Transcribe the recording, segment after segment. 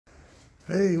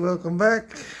Hey, welcome back.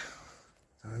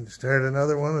 Time to start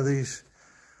another one of these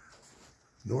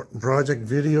Norton Project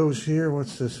videos here.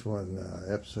 What's this one?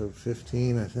 Episode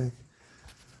 15, I think.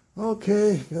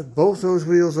 Okay, got both those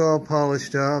wheels all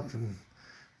polished up and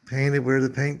painted where the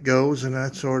paint goes and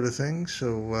that sort of thing.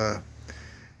 So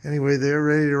anyway, they're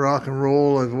ready to rock and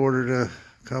roll. I've ordered a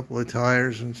couple of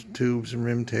tires and tubes and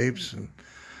rim tapes, and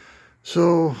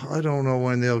so I don't know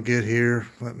when they'll get here.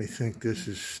 Let me think. This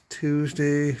is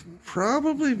Tuesday,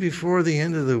 probably before the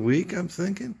end of the week, I'm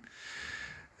thinking.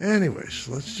 Anyways,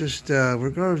 let's just,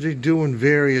 we're going to be doing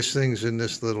various things in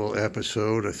this little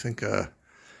episode. I think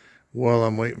while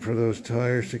I'm waiting for those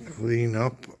tires to clean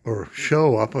up, or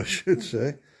show up, I should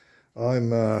say,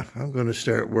 I'm going to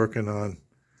start working on,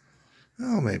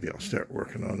 maybe I'll start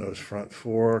working on those front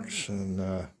forks,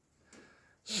 and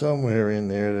somewhere in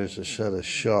there there's a set of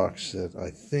shocks that I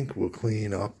think will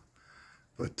clean up,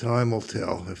 but time will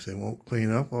tell. If they won't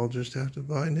clean up, I'll just have to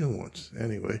buy new ones.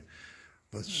 Anyway,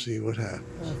 let's see what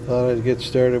happens. I thought I'd get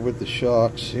started with the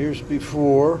shocks. Here's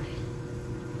before.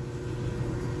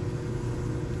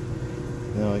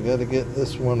 Now I got to get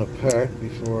this one apart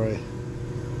before I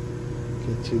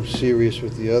get too serious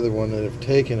with the other one that I've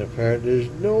taken apart. There's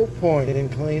no point in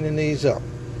cleaning these up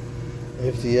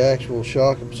if the actual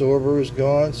shock absorber is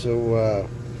gone. So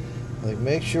like,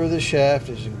 make sure the shaft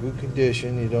is in good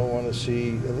condition. You don't want to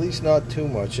see, at least not too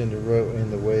much in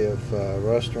the way of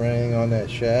rust or anything on that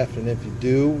shaft. And if you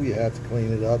do, you have to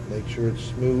clean it up. Make sure it's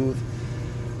smooth,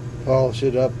 polish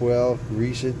it up well,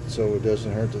 grease it so it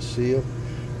doesn't hurt the seal.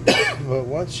 But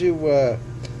once you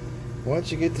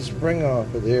get the spring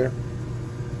off of there,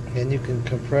 and you can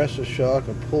compress the shock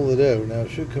and pull it out. Now it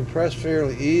should compress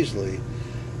fairly easily,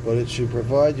 but it should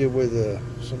provide you with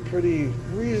some pretty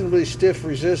reasonably stiff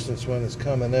resistance when it's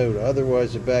coming out.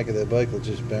 Otherwise, the back of the bike will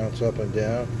just bounce up and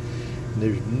down. And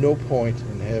there's no point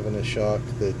in having a shock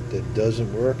that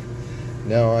doesn't work.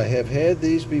 Now, I have had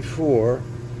these before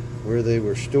where they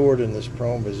were stored in this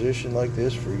prone position like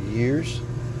this for years.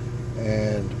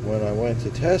 And when I went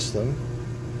to test them,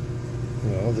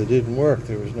 they didn't work.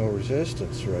 There was no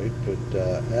resistance, right? But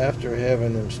after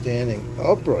having them standing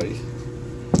upright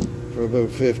for about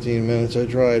 15 minutes, I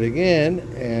tried again,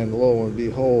 and lo and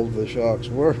behold, the shocks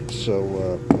worked. So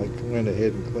I went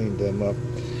ahead and cleaned them up.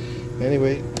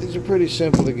 Anyway, these are pretty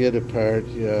simple to get apart.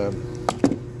 You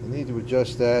need to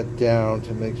adjust that down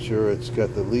to make sure it's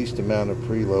got the least amount of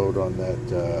preload on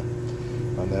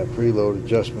that preload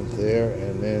adjustment there.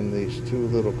 And then these two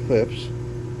little clips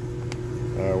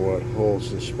are what holds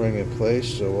the spring in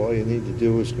place. So all you need to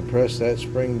do is compress that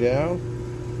spring down.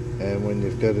 And when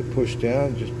you've got it pushed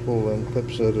down, just pull them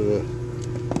clips out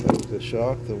of the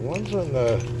shock. The ones on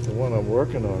the one I'm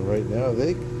working on right now,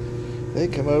 they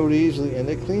come out easily and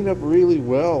they clean up really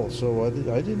well. So I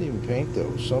didn't even paint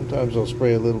those. Sometimes I'll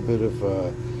spray a little bit of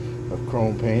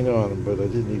chrome paint on them, but I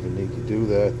didn't even need to do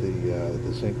that.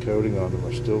 The zinc coating on them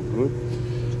are still good.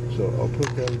 So I'll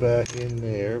put them back in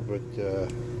there. But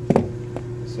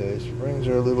say springs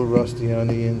are a little rusty on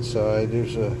the inside.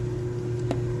 There's a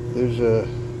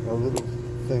little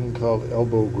thing called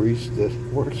elbow grease that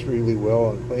works really well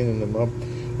on cleaning them up.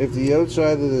 If the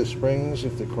outside of the springs,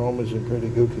 if the chrome is in pretty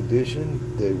good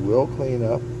condition, they will clean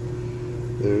up.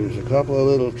 There's a couple of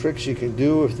little tricks you can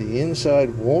do if the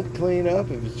inside won't clean up,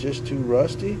 if it's just too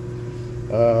rusty.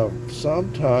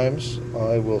 Sometimes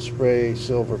I will spray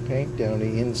silver paint down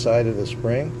the inside of the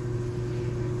spring,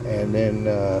 and then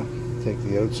take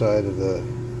the outside of the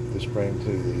spring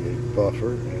to the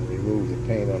buffer and remove the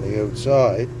paint on the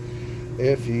outside.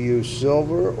 If you use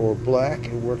silver or black,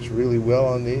 it works really well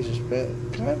on these.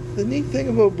 The neat thing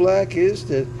about black is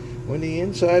that when the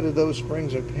inside of those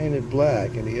springs are painted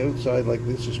black and the outside like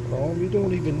this is chrome, you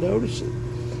don't even notice it.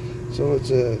 So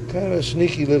it's a kind of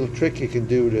sneaky little trick you can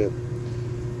do to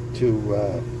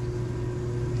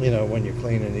when you're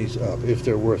cleaning these up, if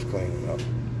they're worth cleaning up.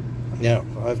 Now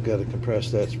I've got to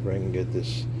compress that spring and get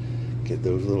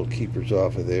those little keepers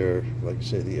off of there. Like I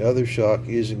said, the other shock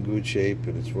is in good shape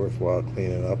and it's worthwhile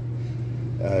cleaning up.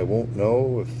 I won't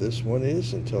know if this one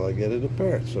is until I get it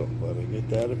apart, so let me get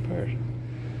that apart.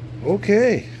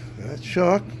 Okay, that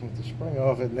shock with the spring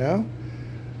off it now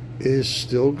is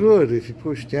still good. If you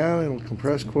push down, it'll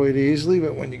compress quite easily,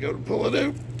 but when you go to pull it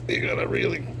out, you gotta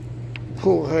really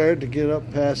pull hard to get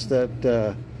up past that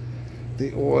the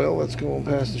oil that's going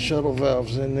past the shuttle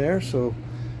valves in there. So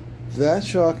that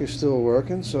shock is still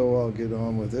working, so I'll get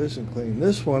on with this and clean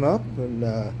this one up, and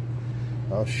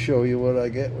I'll show you what I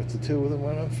get with the two of them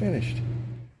when I'm finished.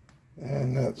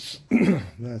 And that's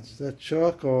that's that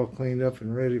shock all cleaned up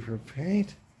and ready for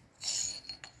paint.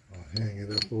 I'll hang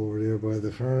it up over there by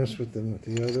the furnace with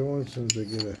the other one as soon as I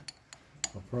get a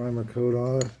a primer coat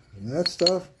on it. And that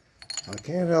stuff, I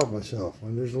can't help myself.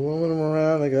 When there's aluminum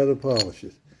around, I gotta polish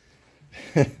it.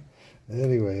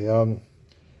 Anyway,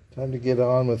 time to get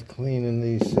on with cleaning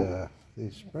these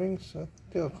springs. I think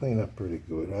they'll clean up pretty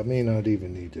good. I may not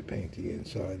even need to paint the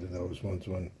inside of those ones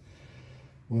when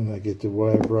I get the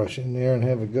wire brush in there and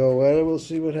have a go at it. We'll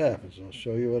see what happens. I'll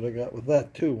show you what I got with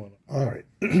that too. All right,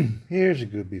 here's a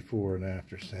good before and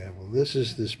after sample. This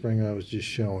is the spring I was just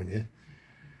showing you.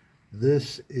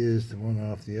 This is the one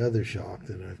off the other shock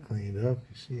that I've cleaned up.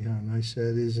 You see how nice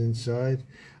that is inside?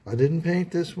 I didn't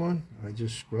paint this one. I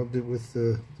just scrubbed it with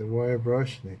the wire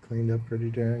brush and it cleaned up pretty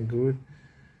darn good.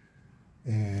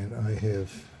 And I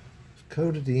have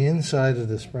coated the inside of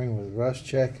the spring with rust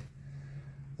check.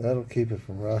 That'll keep it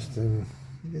from rusting.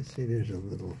 You can see there's a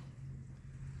little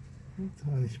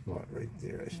tiny spot right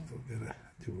there. I still gotta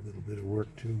do a little bit of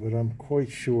work too, but I'm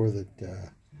quite sure that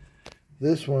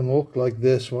this one looked like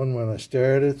this one when I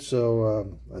started, so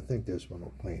I think this one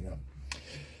will clean up.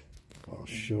 I'll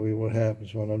show you what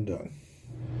happens when I'm done.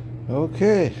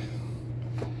 Okay,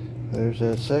 there's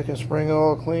that second spring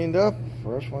all cleaned up.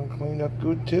 First one cleaned up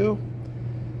good too.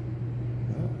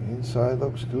 The inside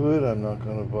looks good. I'm not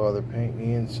going to bother painting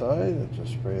the inside. I'll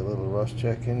just spray a little rust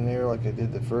check in there like I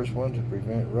did the first one to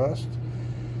prevent rust.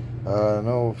 I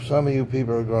know some of you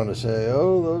people are going to say,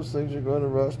 oh, those things are going to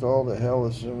rust all to hell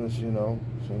as soon as, you know,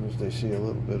 as soon as they see a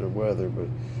little bit of weather. But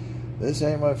this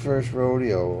ain't my first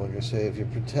rodeo. Like I say, if you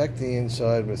protect the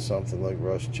inside with something like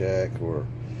rust check or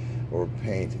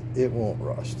paint, it won't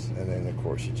rust. And then, of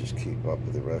course, you just keep up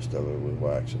with the rest of it with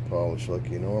wax and polish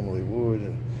like you normally would.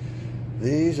 And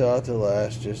these ought to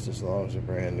last just as long as a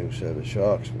brand new set of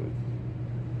shocks would.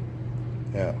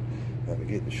 Now, let me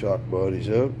get the shock bodies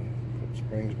out.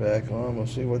 Springs back on. We'll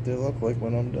see what they look like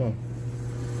when I'm done.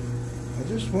 I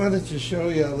just wanted to show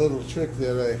you a little trick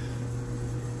that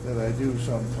I do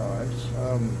sometimes.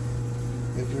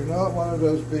 If you're not one of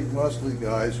those big muscly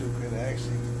guys who can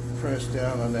actually press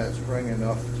down on that spring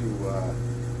enough to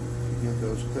get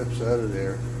those clips out of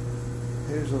there,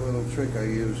 here's a little trick I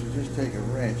use. You just take a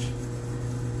wrench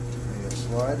and you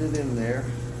slide it in there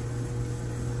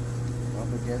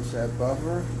up against that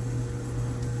buffer,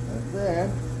 and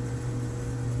then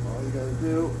all you gotta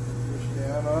do, push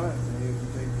down on it, and you can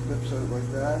take the clips out like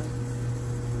that,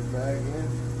 put it back in.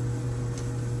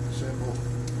 Simple,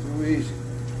 too easy.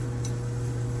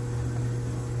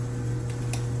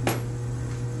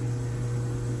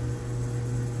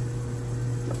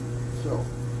 So,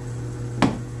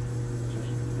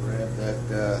 just grab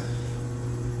that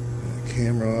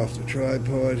camera off the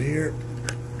tripod here,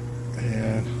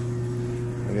 and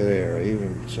look at there, I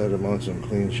even set them on some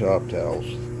clean shop towels.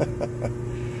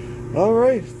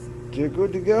 Alright, you're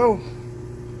good to go.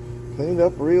 Cleaned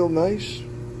up real nice.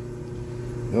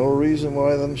 No reason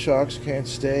why them shocks can't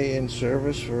stay in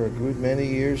service for a good many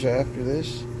years after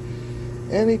this.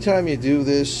 Anytime you do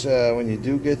this, when you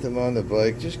do get them on the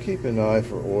bike, just keep an eye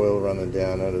for oil running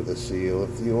down out of the seal.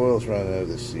 If the oil's running out of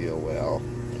the seal, well,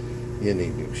 you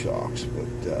need new shocks. But,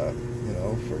 you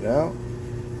know, for now,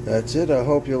 that's it. I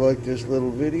hope you liked this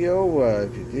little video.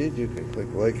 If you did, you can click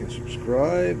like and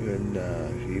subscribe, and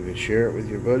even share it with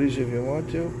your buddies if you want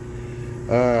to.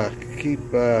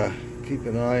 Keep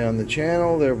an eye on the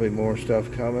channel. There'll be more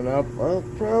stuff coming up. I'll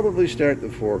probably start the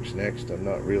forks next. I'm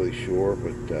not really sure,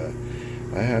 but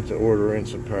I have to order in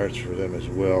some parts for them as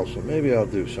well. So maybe I'll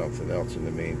do something else in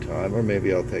the meantime, or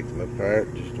maybe I'll take them apart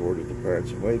and just order the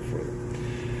parts and wait for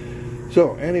them.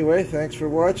 So anyway, thanks for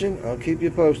watching. I'll keep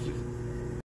you posted.